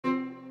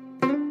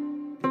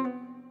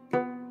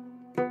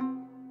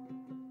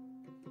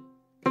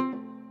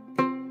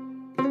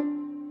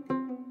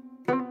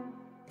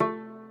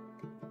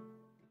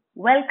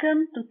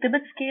Welcome to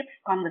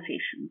TIBETSCAPES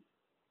Conversations,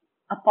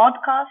 a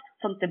podcast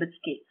from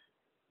TIBETSCAPES,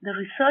 the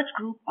research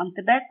group on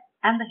Tibet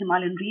and the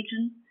Himalayan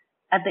region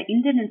at the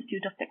Indian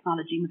Institute of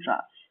Technology,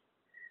 Madras.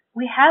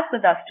 We have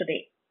with us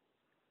today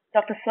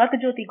Dr.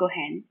 Swargajyoti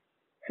Gohain,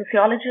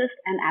 sociologist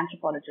and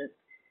anthropologist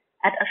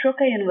at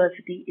Ashoka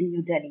University in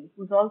New Delhi,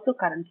 who is also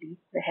currently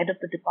the head of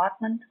the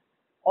Department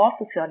of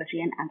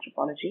Sociology and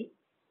Anthropology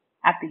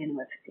at the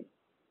university.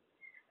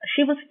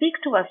 She will speak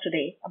to us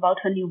today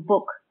about her new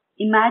book,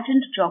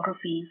 Imagined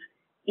Geographies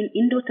in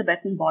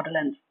Indo-Tibetan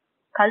Borderlands,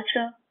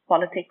 Culture,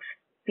 Politics,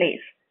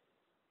 Place,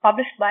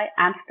 published by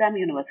Amsterdam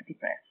University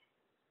Press.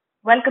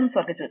 Welcome,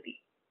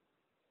 Swargajyoti.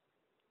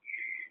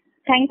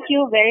 Thank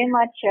you very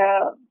much,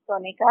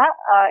 Sonika.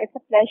 It's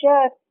a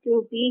pleasure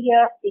to be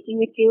here speaking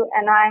with you,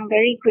 and I'm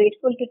very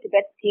grateful to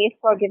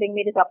TIBETSCAPES for giving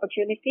me this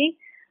opportunity.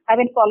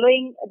 I've been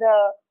following the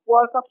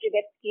work of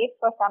TIBETSCAPES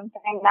for some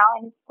time now,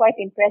 and it's quite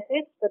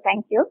impressive, so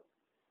thank you.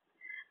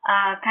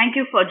 Thank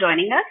you for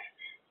joining us.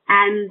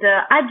 And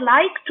I'd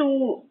like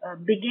to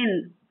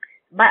begin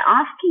by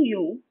asking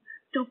you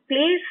to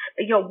place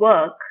your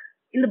work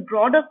in the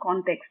broader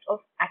context of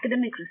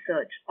academic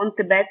research on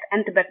Tibet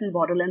and Tibetan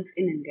borderlands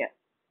in India.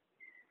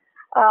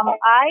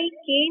 I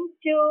came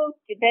to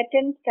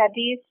Tibetan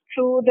studies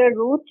through the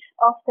route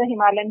of the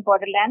Himalayan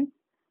borderlands.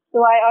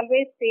 So I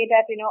always say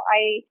that,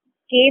 I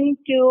came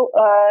to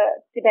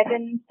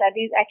Tibetan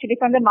studies actually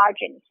from the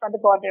margins, from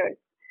the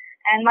borders.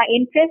 And my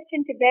interest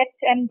in Tibet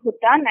and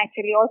Bhutan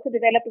actually also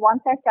developed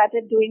once I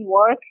started doing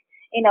work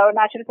in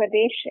Arunachal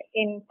Pradesh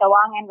in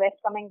Tawang and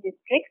West Kameng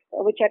districts,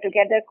 which are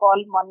together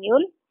called Mon.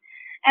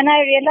 And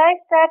I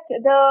realized that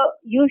the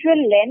usual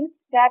lens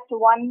that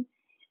one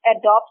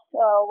adopts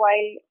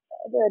while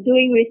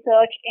doing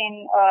research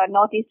in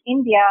Northeast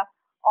India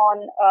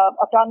on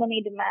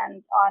autonomy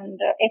demands, on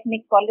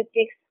ethnic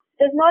politics,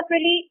 does not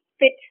really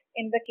fit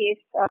in the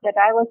case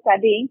that I was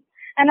studying.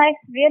 And I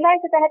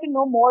realized that I had to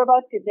know more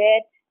about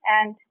Tibet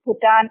and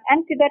Bhutan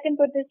and Tibetan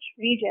Buddhist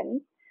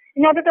regions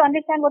in order to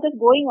understand what is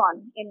going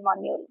on in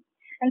Mon.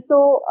 And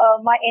so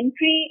my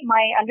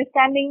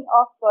understanding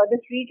of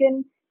this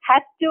region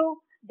had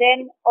to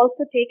then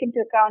also take into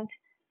account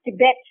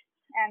Tibet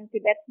and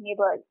Tibet's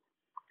neighbors.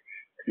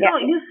 So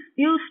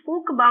you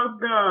spoke about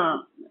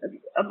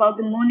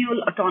the Mon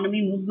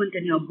autonomy movement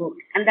in your book,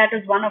 and that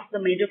is one of the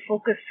major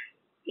focus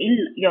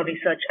in your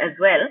research as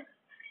well.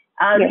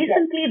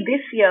 Recently,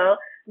 this year,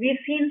 we've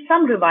seen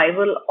some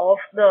revival of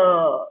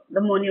the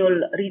Mon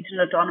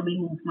regional autonomy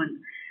movement.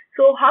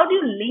 So how do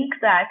you link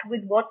that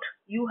with what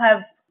you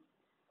have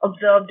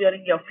observed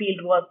during your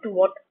field work to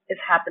what is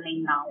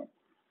happening now?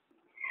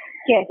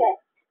 Yes.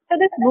 So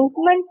this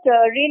movement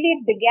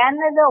really began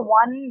as a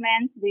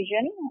one-man's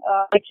vision,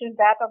 which is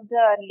that of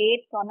the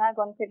late Sona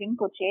Gonse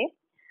Rinpoche.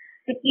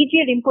 So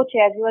Choegyal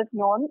Rinpoche, as he was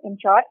known in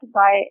short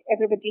by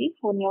everybody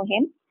who knew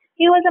him.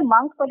 He was a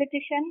monk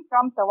politician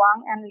from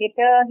Tawang, and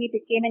later he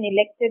became an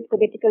elected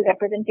political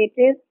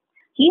representative.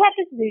 He had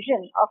this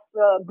vision of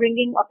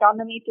bringing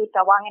autonomy to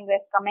Tawang and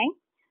West Kameng,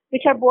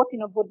 which are both,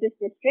 Buddhist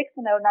districts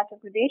in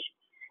Arunachal Pradesh.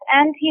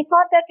 And he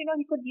thought that, he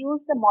could use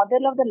the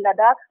model of the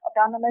Ladakh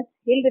Autonomous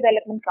Hill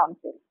Development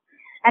Council.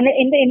 And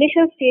in the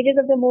initial stages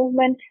of the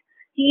movement,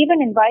 he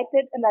even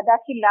invited a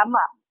Ladakhi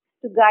Lama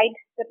to guide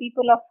the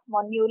people of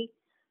Mon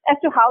as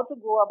to how to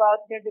go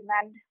about their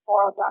demand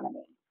for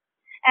autonomy.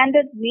 And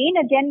the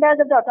main agendas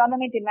of the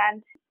autonomy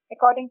demand,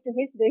 according to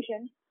his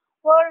vision,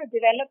 were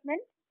development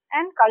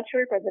and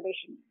cultural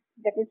preservation.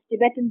 That is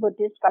Tibetan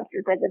Buddhist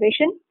cultural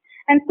preservation.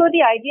 And so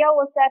the idea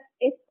was that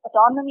if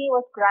autonomy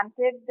was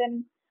granted,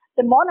 then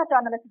the Mon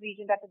Autonomous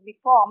Region that would be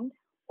formed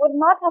would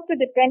not have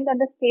to depend on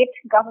the state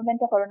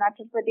government of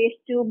Arunachal Pradesh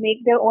to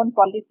make their own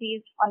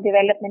policies on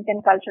development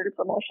and cultural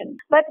promotion.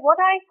 But what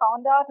I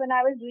found out when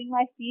I was doing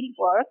my field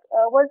work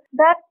was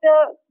that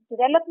the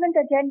development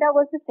agenda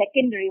was the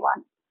secondary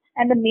one.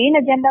 And the main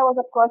agenda was,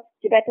 of course,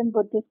 Tibetan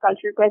Buddhist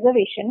cultural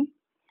preservation.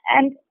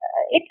 And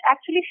it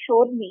actually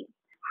showed me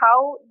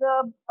how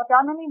the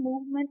autonomy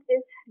movement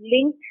is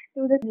linked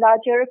to the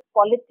larger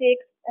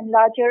politics and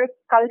larger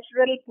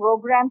cultural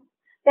programs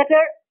that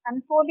are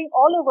unfolding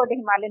all over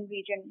the Himalayan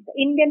region, the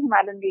Indian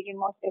Himalayan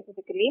region more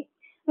specifically,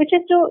 which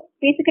is to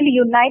basically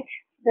unite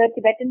the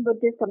Tibetan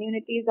Buddhist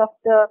communities of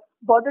the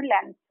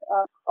borderlands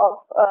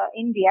of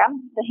India,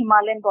 the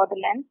Himalayan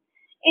borderlands,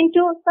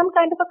 into some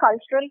kind of a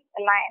cultural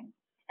alliance.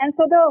 And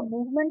so the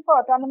movement for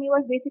autonomy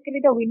was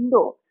basically the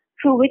window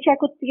through which I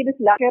could see this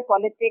larger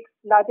politics,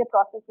 larger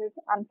processes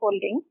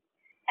unfolding.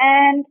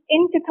 And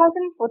in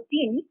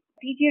 2014,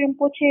 Choegyal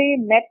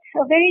Rinpoche met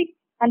a very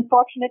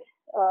unfortunate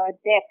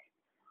death,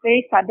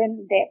 very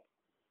sudden death.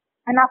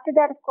 And after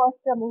that, of course,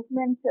 the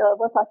movement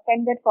was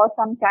suspended for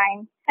some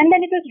time. And then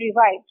it was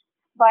revived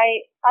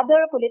by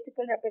other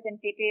political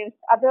representatives,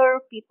 other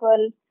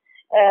people,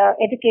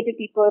 educated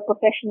people,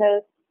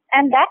 professionals.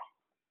 And that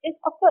is,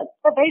 of course,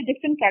 a very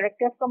different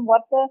character from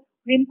what the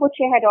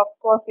Rinpoche had, of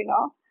course,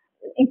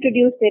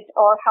 introduced it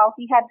or how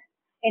he had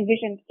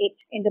envisioned it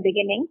in the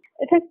beginning.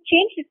 It has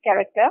changed his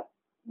character.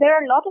 There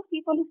are a lot of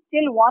people who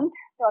still want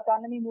the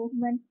autonomy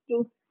movement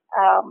to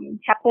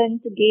happen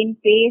to gain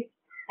pace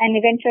and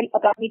eventual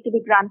autonomy to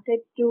be granted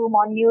to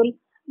Mon.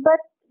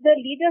 But the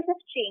leaders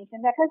have changed,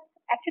 and that has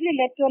actually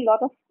led to a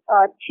lot of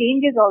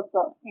changes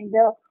also in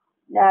the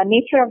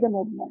nature of the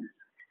movement.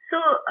 So,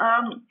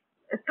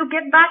 to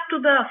get back to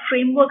the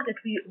framework that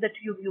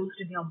you've used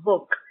in your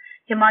book,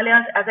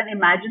 Himalayas as an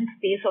imagined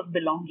space of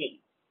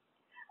belonging,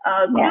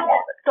 could you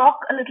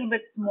talk a little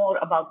bit more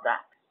about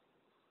that?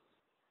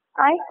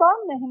 I call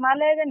the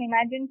Himalayas an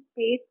imagined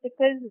space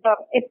because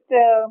it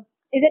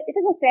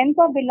is a sense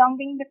of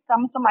belonging that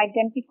comes from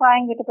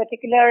identifying with a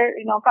particular,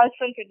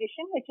 cultural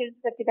tradition, which is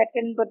the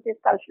Tibetan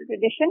Buddhist cultural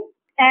tradition.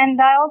 And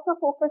I also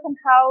focus on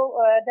how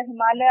the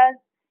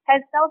Himalayas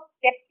has now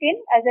stepped in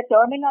as a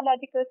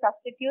terminological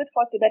substitute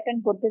for Tibetan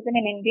Buddhism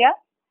in India.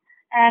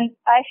 And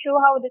I show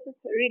how this is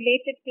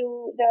related to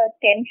the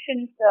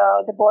tensions,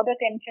 the border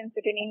tensions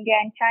between India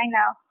and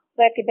China,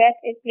 where Tibet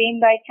is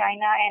claimed by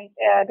China and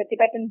the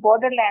Tibetan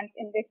borderlands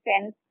in this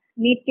sense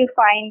need to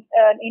find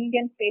an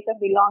Indian space of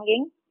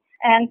belonging.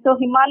 And so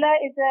Himalaya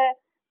is a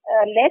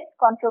less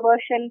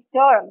controversial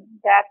term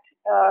that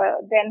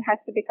then has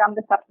to become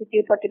the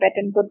substitute for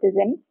Tibetan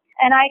Buddhism.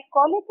 And I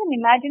call it an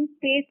imagined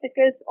space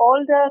because all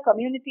the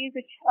communities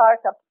which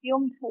are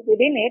subsumed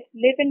within it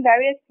live in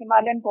various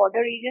Himalayan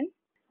border regions.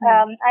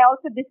 I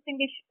also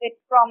distinguish it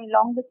from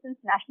long-distance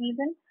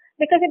nationalism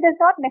because it does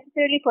not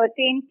necessarily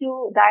pertain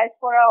to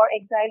diaspora or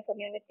exile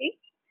community.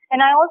 And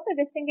I also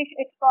distinguish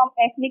it from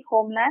ethnic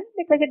homeland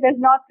because it does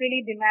not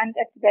really demand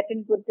a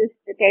Tibetan Buddhist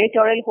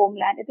territorial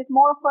homeland. It is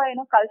more of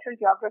a cultural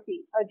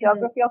geography, a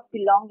geography of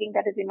belonging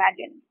that is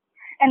imagined.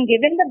 And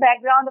given the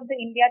background of the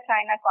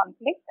India-China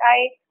conflict,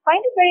 I find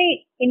it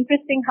very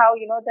interesting how,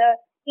 the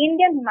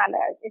Indian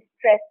Himalayas is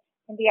stressed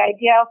in the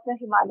idea of the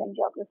Himalayan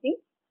geography.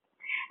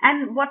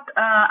 And what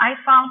I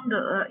found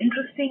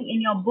interesting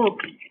in your book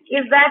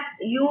is that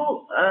you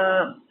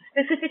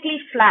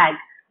specifically flag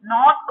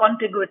North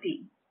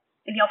contiguity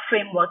in your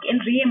framework in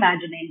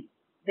reimagining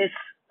this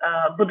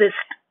Buddhist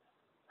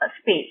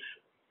space.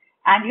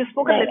 And you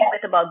spoke a little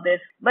bit about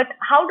this, but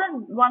how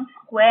does one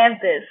square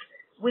this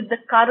with the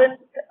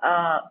current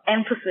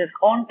emphasis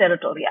on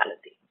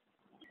territoriality?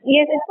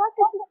 Yes, it's not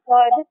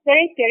this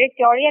very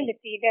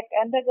territoriality that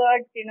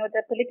undergirds,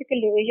 the political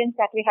divisions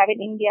that we have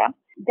in India.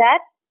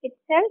 That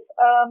itself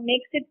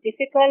makes it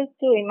difficult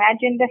to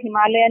imagine the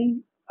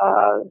Himalayan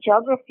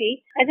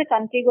geography as a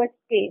contiguous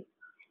space.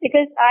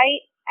 Because I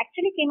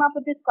actually came up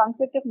with this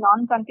concept of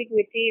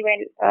non-contiguity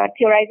when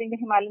theorizing the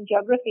Himalayan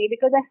geography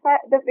because of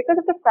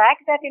the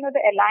fact that,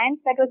 the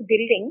alliance that was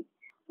building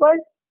was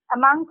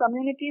among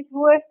communities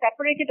who were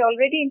separated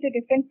already into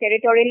different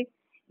territorial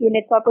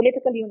units or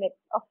political units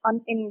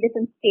in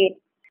different states.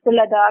 So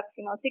Ladakh,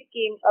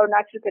 Sikkim,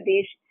 Arunachal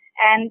Pradesh,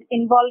 and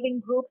involving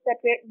groups that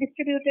were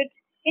distributed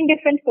in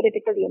different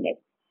political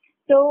units.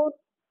 So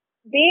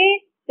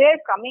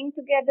they're coming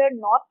together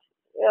not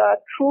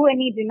through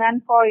any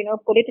demand for,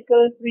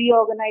 political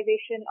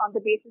reorganization on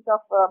the basis of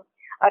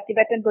a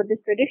Tibetan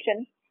Buddhist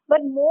tradition,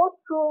 but more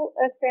through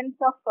a sense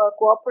of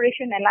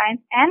cooperation,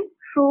 alliance, and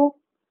through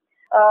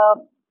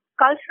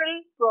cultural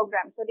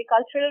programs. So the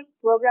cultural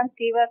programs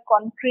gave a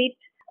concrete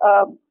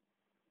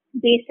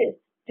basis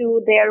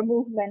to their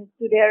movement,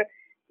 to their,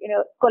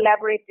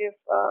 collaborative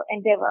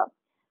endeavor.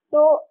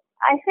 So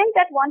I think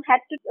that one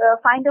had to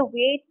find a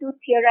way to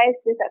theorize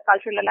this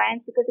cultural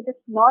alliance because it is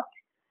not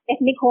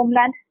ethnic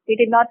homeland. They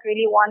did not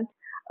really want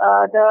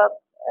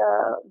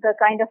the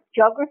kind of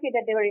geography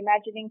that they were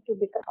imagining to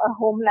become a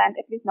homeland,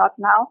 at least not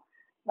now,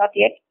 not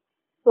yet.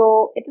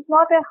 So it is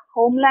not a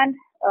homeland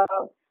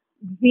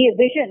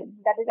vision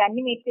that is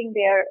animating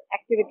their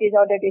activities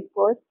or their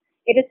discourse.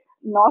 It is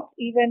not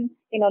even,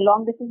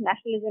 long-distance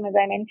nationalism, as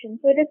I mentioned.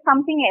 So it is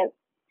something else.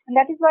 And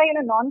that is why,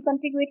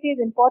 non-contiguity is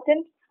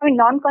important. I mean,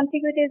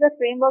 non-contiguity is a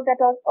framework that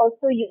was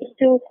also used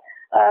to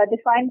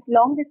define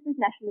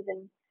long-distance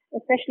nationalism,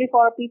 especially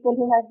for people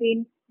who have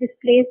been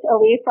displaced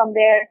away from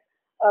their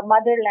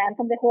motherland,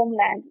 from their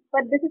homeland.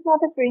 But this is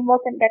not a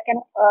framework that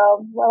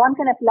one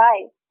can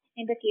apply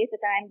in the case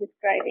that I am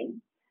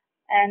describing.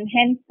 And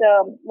hence,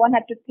 one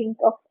had to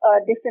think of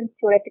a different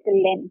theoretical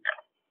lens.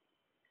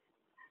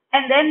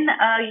 And then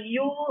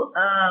you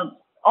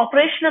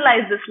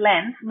operationalize this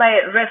lens by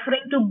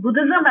referring to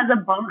Buddhism as a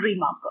boundary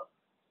marker.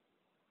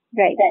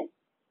 Right.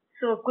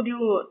 So could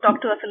you talk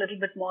to us a little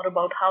bit more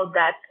about how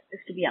that is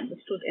to be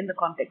understood in the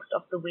context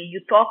of the way you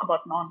talk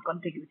about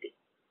non-contiguity?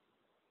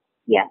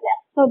 Yeah.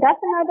 So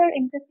that's another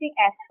interesting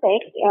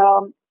aspect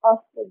of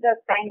the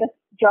kind of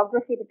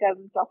geography that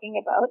I'm talking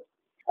about.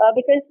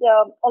 Because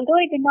although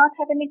it did not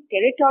have any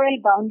territorial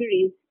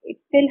boundaries, it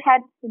still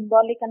had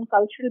symbolic and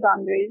cultural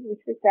boundaries,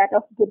 which is that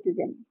of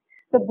Buddhism.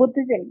 So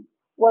Buddhism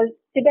was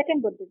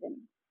Tibetan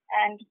Buddhism,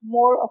 and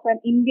more of an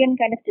Indian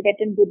kind of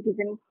Tibetan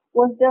Buddhism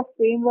was the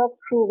framework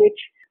through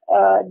which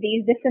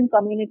these different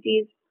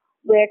communities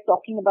were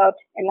talking about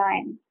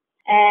alliance.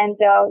 And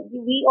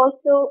we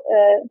also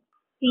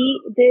see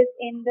this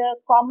in the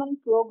common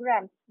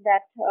programs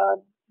that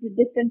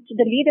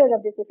the leaders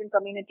of these different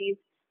communities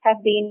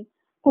have been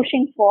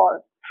pushing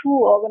for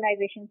through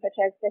organizations such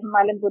as the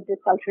Himalayan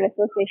Buddhist Cultural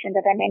Association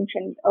that I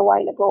mentioned a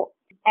while ago.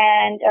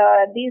 And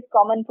these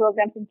common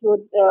programs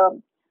include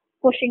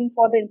pushing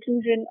for the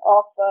inclusion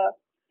of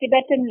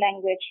Tibetan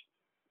language,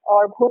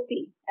 or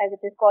Bhoti as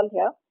it is called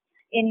here,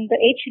 in the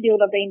 8th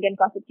schedule of the Indian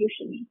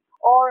Constitution,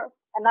 or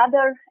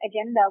another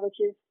agenda which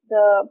is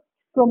the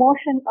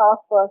promotion of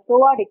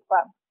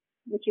Sowa-Rigpa,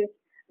 which is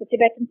the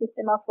Tibetan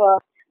system of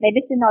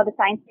medicine or the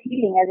science of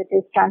healing as it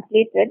is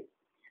translated.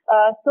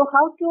 So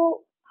how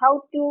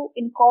to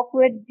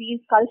incorporate these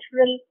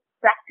cultural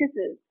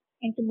practices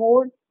into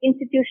more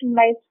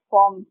institutionalized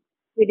forms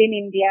within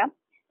India.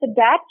 So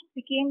that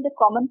became the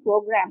common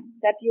program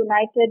that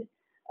united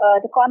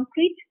the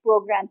concrete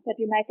programs that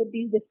united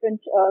these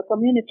different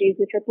communities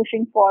which are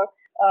pushing for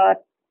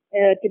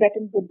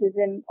Tibetan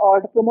Buddhism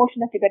or the promotion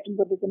of Tibetan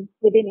Buddhism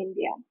within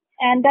India.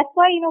 And that's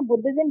why,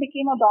 Buddhism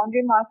became a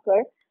boundary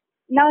marker.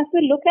 Now, if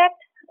we look at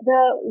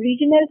the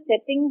regional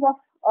settings of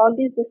all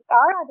these, there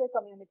are other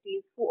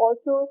communities who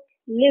also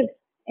live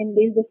in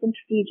these different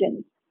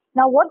regions.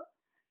 Now, what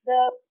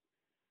the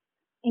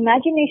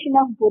imagination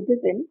of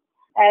Buddhism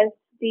as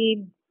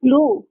the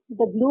glue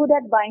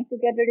that binds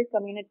together these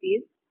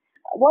communities,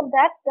 what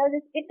that does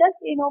is it does,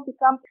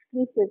 become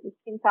exclusive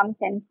in some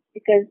sense,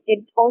 because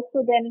it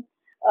also then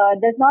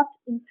does not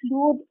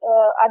include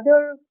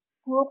other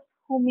groups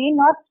who may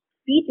not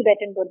be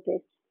Tibetan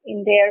Buddhists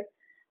in their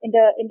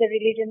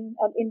religion,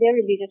 in their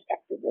religious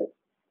practices.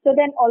 So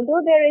then,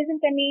 although there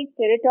isn't any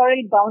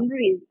territorial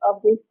boundaries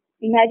of this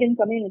imagined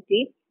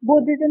community,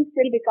 Buddhism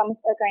still becomes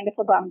a kind of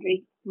a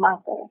boundary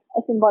marker,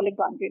 a symbolic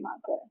boundary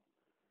marker.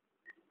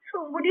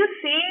 So would you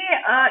say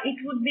it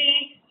would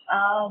be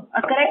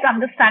a correct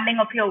understanding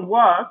of your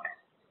work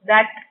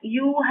that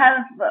you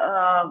have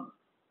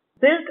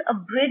built a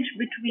bridge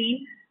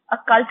between a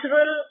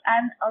cultural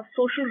and a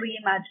social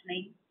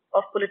reimagining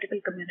of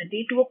political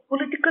community to a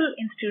political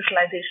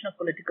institutionalization of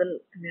political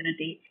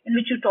community, in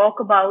which you talk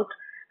about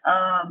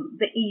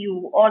the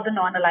EU or the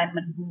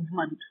non-alignment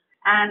movement?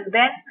 And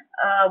then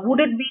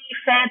would it be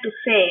fair to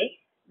say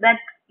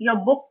that your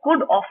book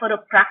could offer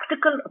a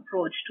practical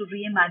approach to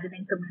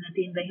reimagining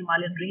community in the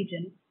Himalayan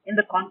region in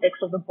the context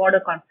of the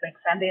border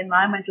conflicts and the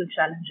environmental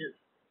challenges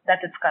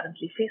that it's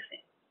currently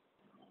facing?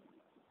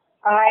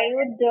 I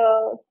would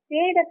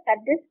say that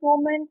at this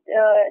moment,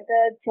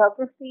 the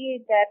geography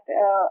that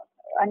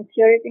I'm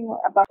theorizing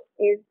about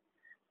is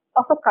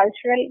of a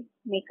cultural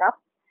makeup.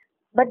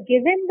 But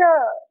given the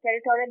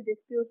territorial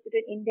disputes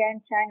between India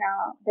and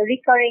China, the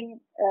recurring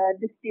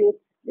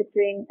disputes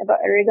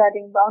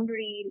regarding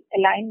boundary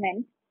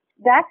alignment,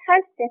 that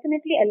has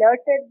definitely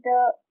alerted the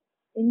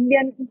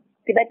Indian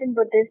Tibetan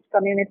Buddhist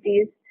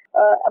communities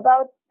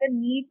about the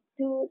need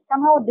to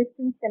somehow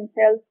distance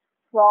themselves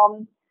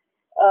from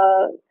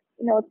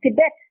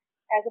Tibet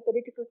as a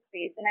political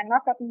space. And I'm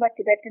not talking about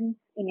Tibetans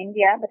in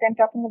India, but I'm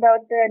talking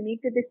about the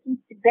need to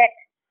distance Tibet,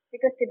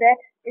 because Tibet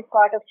is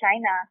part of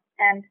China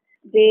and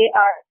they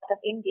are part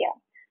of India.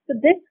 So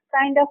this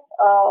kind of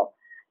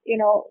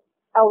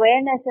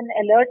awareness and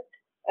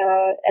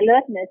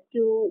alertness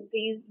to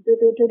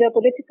the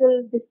political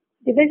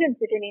divisions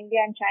between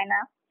India and China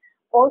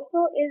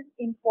also is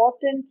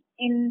important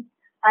in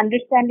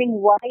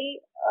understanding why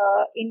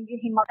in the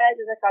Himalayas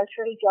as a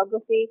cultural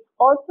geography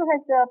also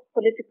has a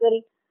political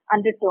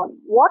undertone.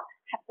 What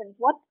happens?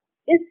 What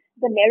is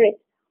the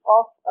merit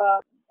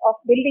of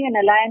building an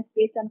alliance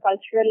based on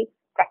cultural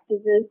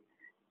practices,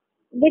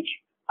 which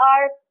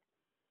are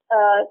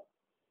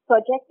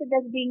projected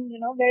as being,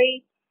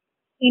 very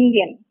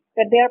Indian?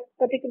 That they are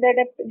particular,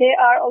 that they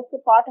are also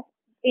part of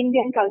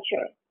Indian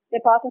culture. They're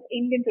part of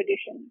Indian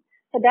tradition.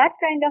 So that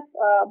kind of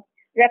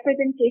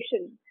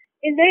representation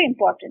is very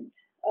important,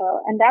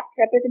 and that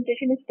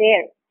representation is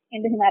there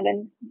in the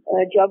Himalayan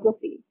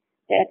geography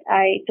that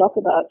I talk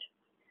about.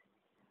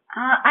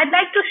 I'd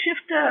like to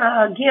shift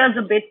gears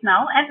a bit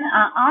now and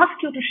ask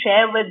you to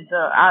share with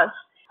us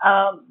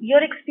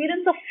your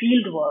experience of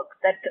field work.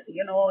 That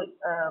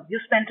you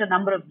spent a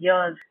number of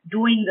years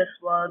doing this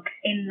work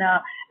in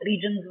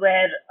regions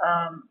where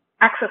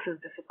access is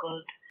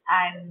difficult,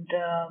 and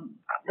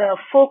the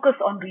focus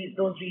on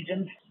those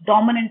regions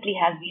dominantly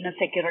has been a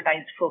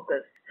securitized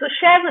focus. So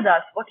share with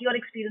us what your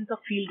experience of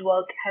field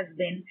work has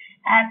been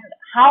and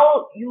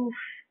how you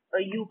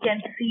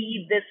can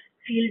see this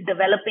field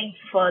developing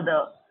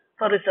further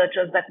for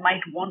researchers that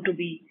might want to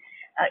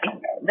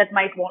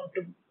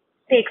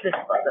take this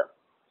further.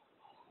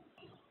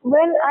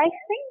 Well, I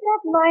think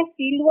that my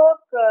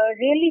fieldwork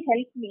really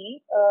helped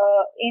me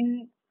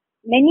in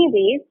many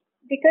ways,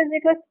 because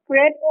it was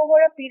spread over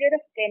a period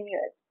of 10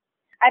 years.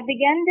 I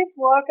began this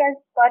work as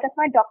part of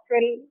my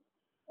doctoral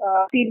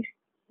field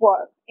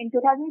work in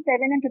 2007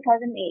 and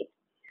 2008.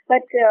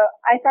 But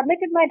I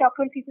submitted my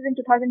doctoral thesis in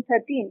 2013,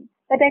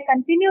 but I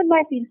continued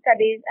my field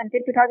studies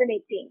until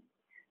 2018.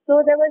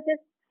 So there was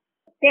this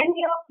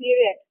 10-year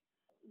period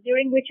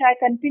during which I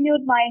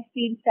continued my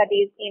field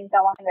studies in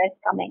Tawang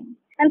West Cumming.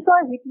 And so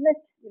I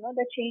witnessed,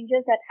 the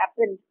changes that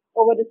happened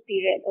over this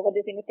period, over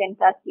this 10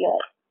 plus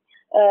years.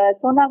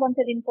 Sona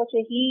Gonse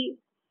Rinpoche, he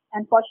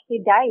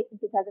unfortunately died in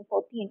 2014,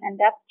 and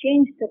that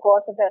changed the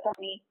course of the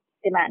autonomy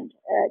demand,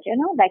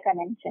 like I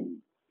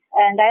mentioned.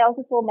 And I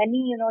also saw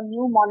many,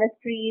 new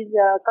monasteries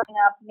coming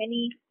up,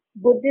 many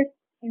Buddhist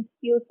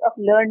institutes of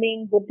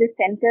learning, Buddhist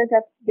centers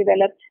have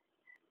developed.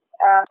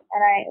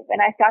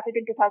 When I started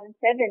in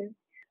 2007,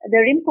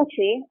 the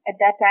Rinpoche at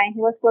that time,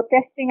 he was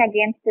protesting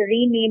against the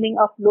renaming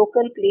of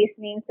local place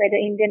names by the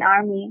Indian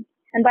Army.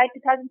 And by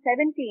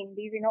 2017,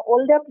 these,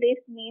 older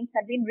place names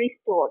had been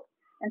restored.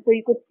 And so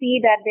you could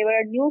see that there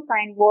were new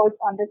signboards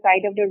on the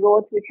side of the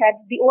roads which had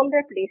the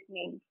older place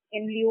names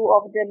in lieu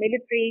of the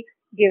military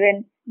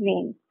given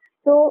names.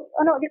 So,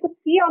 you could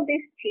see all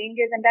these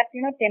changes, and that,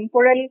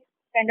 temporal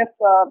kind of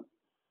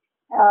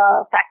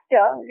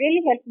factor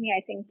really helped me,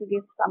 I think, to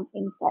give some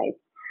insights.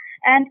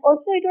 And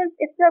also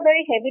it's a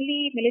very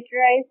heavily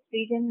militarized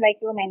region, like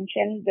you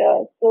mentioned.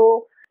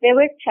 So there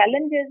were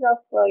challenges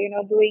of,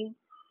 doing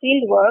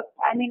field work.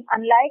 I mean,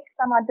 unlike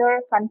some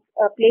other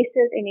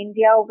places in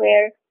India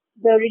where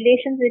the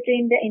relations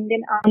between the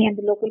Indian Army and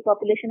the local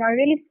population are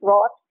really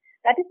fraught,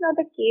 that is not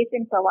the case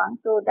in Tawang.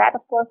 So that,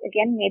 of course,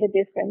 again made a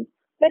difference.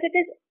 But it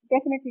is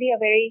definitely a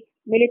very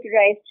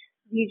militarized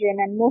region,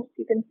 and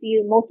you can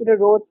see most of the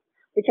roads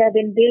which have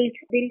been built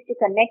to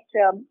connect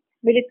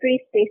military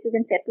spaces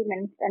and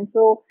settlements. And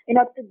so,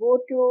 to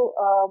go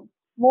to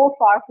more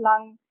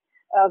far-flung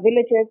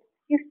villages,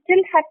 you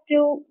still had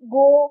to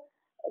go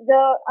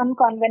the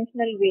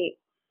unconventional way.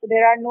 So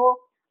there are no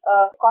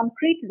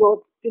concrete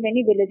roads to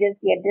many villages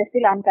yet. They're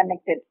still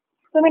unconnected.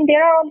 So,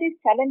 there are all these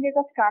challenges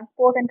of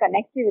transport and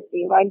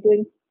connectivity while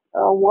doing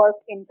work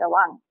in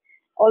Tawang.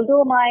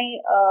 Although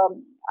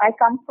I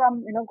come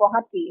from,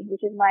 Guwahati,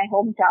 which is my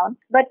hometown,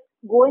 but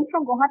going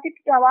from Guwahati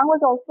to Tawang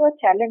was also a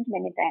challenge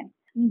many times.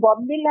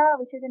 Bombila,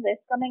 which is in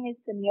West Kameng, is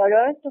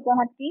nearer to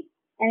Guwahati,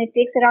 and it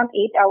takes around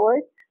 8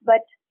 hours.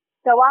 But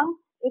Tawang,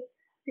 it's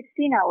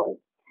 16 hours.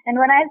 And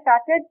when I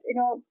started,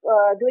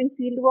 doing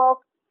field work,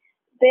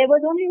 there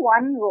was only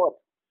one road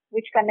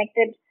which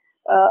connected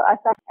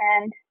Assam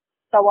and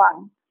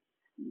Tawang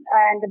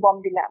and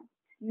Bombila.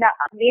 Now,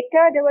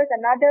 later there was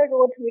another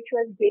road which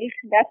was built.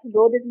 That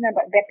road is in a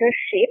better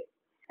shape.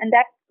 And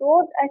that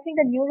road, I think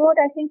the new road,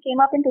 came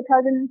up in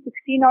 2016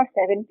 or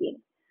 17.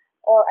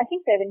 Or I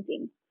think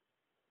 17.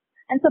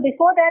 And so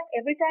before that,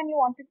 every time you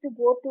wanted to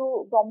go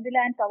to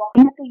Bombila and Tawang,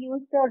 you had to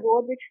use the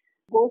road which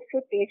goes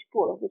through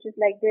Tezpur, which is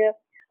like the,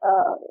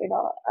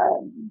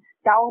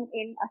 town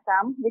in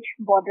Assam, which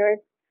borders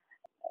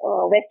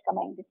West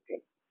Kameng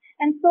district.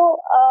 And so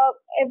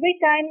every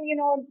time,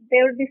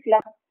 there would be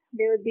floods,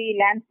 there would be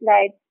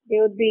landslides,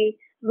 there would be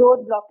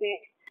road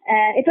blockage.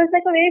 And it was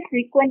like a very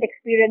frequent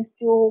experience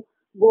to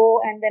go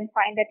and then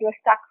find that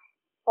you're stuck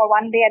for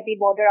one day at the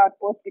border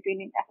outpost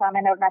between Assam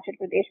and Arunachal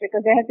Pradesh,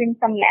 because there has been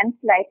some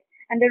landslides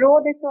and the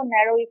road is so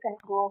narrow you can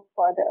go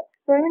further.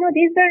 So,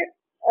 these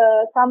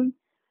are some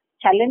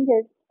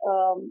challenges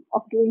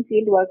of doing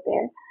field work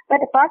there.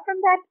 But apart from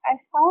that, I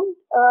found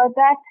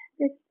that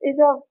this is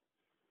a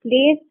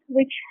place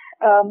which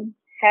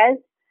has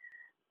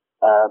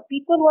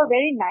people who are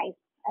very nice.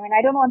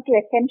 I don't want to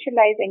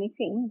essentialize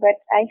anything, but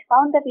I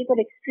found the people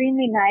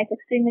extremely nice,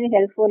 extremely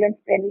helpful and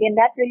friendly, and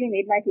that really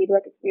made my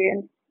fieldwork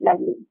experience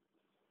lovely.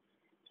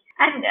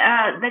 And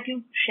that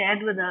you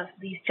shared with us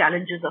these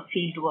challenges of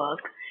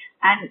fieldwork,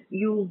 and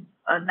you've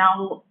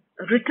now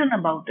written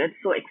about it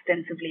so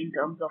extensively in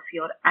terms of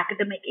your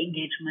academic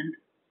engagement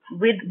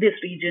with this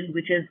region,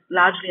 which is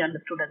largely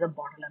understood as a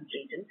borderland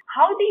region.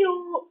 How do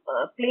you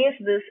place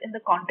this in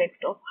the context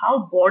of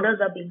how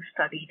borders are being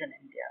studied in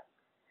India?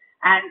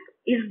 And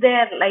is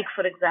there, like,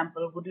 for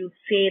example, would you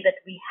say that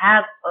we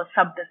have a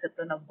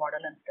subdiscipline of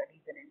borderland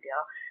studies in India?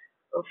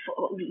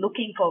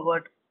 Looking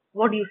forward,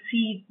 what do you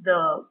see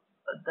the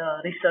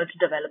research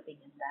developing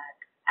in that?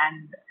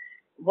 And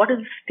what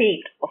is the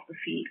state of the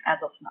field as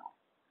of now?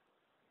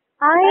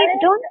 I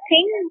don't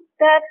think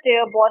that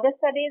border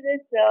studies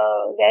is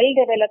well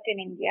developed in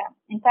India.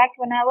 In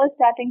fact, when I was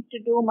starting to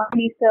do my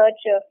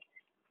research,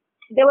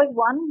 there was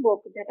one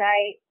book that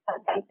I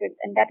cited,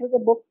 and that was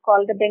a book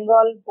called The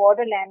Bengal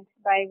Borderland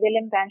by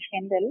Willem van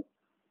Schendel,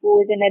 who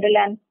is a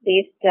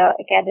Netherlands-based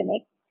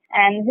academic.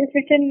 And he's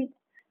written,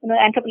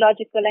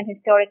 anthropological and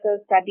historical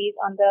studies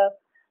on the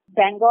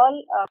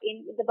Bengal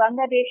in the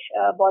Bangladesh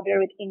border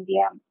with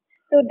India.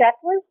 So that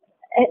was,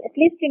 at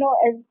least,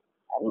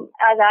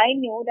 as I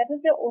knew, that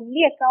was the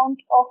only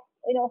account of,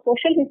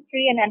 social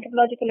history and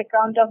anthropological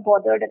account of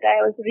border that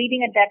I was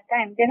reading at that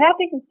time. There have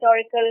been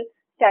historical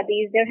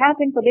studies, there have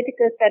been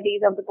political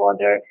studies of the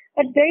border,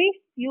 but very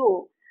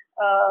few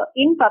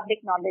in public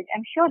knowledge.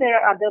 I'm sure there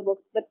are other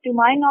books, but to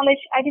my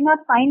knowledge, I did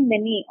not find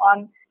many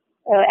on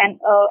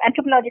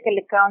anthropological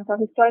accounts or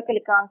historical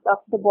accounts of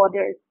the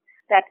borders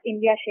that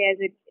India shares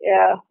with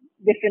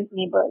different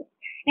neighbors.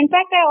 In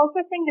fact, I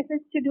also think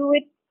this is to do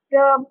with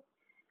the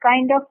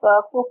kind of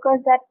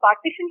focus that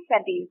partition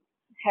studies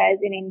has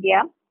in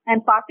India.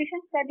 And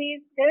partition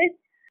studies,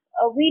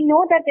 we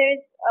know that there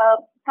is a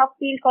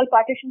subfield called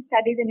partition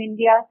studies in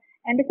India,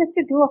 and this is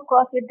to do, of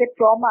course, with the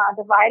trauma,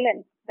 the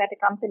violence that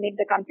accompanied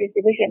the country's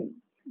division.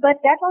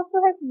 But that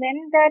also has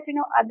meant that,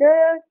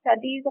 other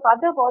studies of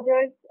other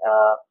borders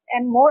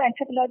and more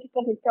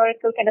anthropological,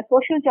 historical, kind of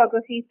social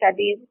geography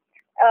studies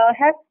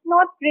have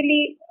not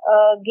really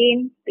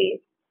gained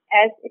space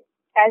as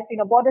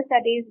border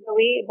studies, the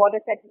way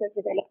border studies has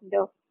developed in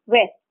the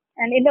West.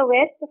 And in the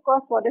West, of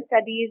course, border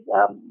studies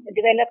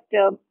developed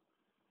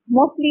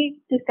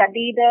mostly to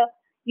study the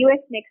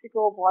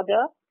US-Mexico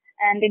border.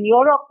 And in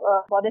Europe,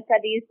 border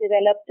studies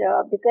developed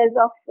because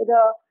of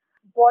the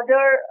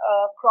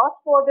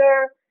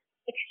cross-border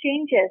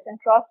exchanges and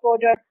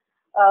cross-border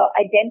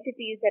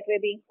identities that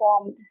were being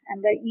formed.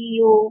 And the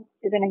EU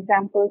is an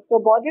example. So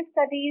border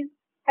studies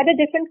had a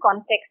different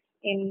context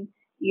in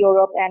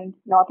Europe and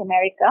North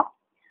America.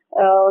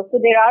 So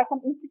there are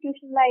some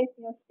institutionalized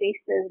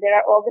spaces. There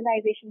are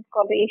organizations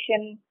called the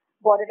Asian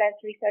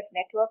Borderlands Research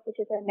Network, which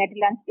is a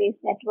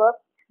Netherlands-based network.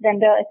 Then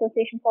the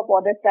Association for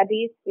Border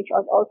Studies, which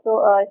was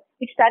also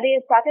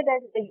started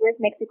as the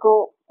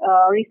US-Mexico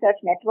Research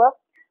Network.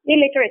 They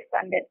later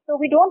expanded. So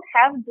we don't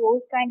have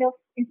those kind of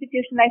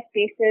institutionalized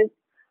spaces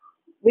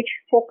which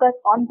focus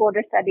on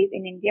border studies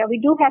in India.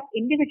 We do have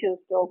individuals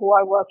though who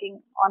are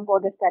working on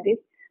border studies.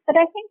 But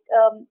I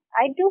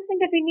do think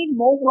that we need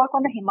more work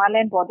on the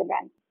Himalayan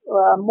borderlands,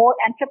 more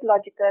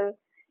anthropological,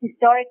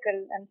 historical,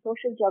 and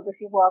social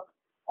geography work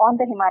on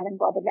the Himalayan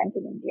borderlands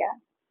in India.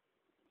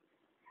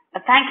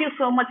 Thank you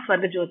so much,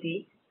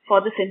 Swargajyoti, for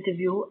this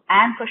interview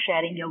and for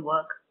sharing your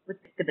work with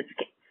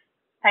TIBETSCAPES.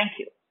 Thank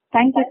you.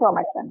 Thank you so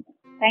much, Sanjay.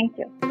 Thank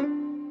you.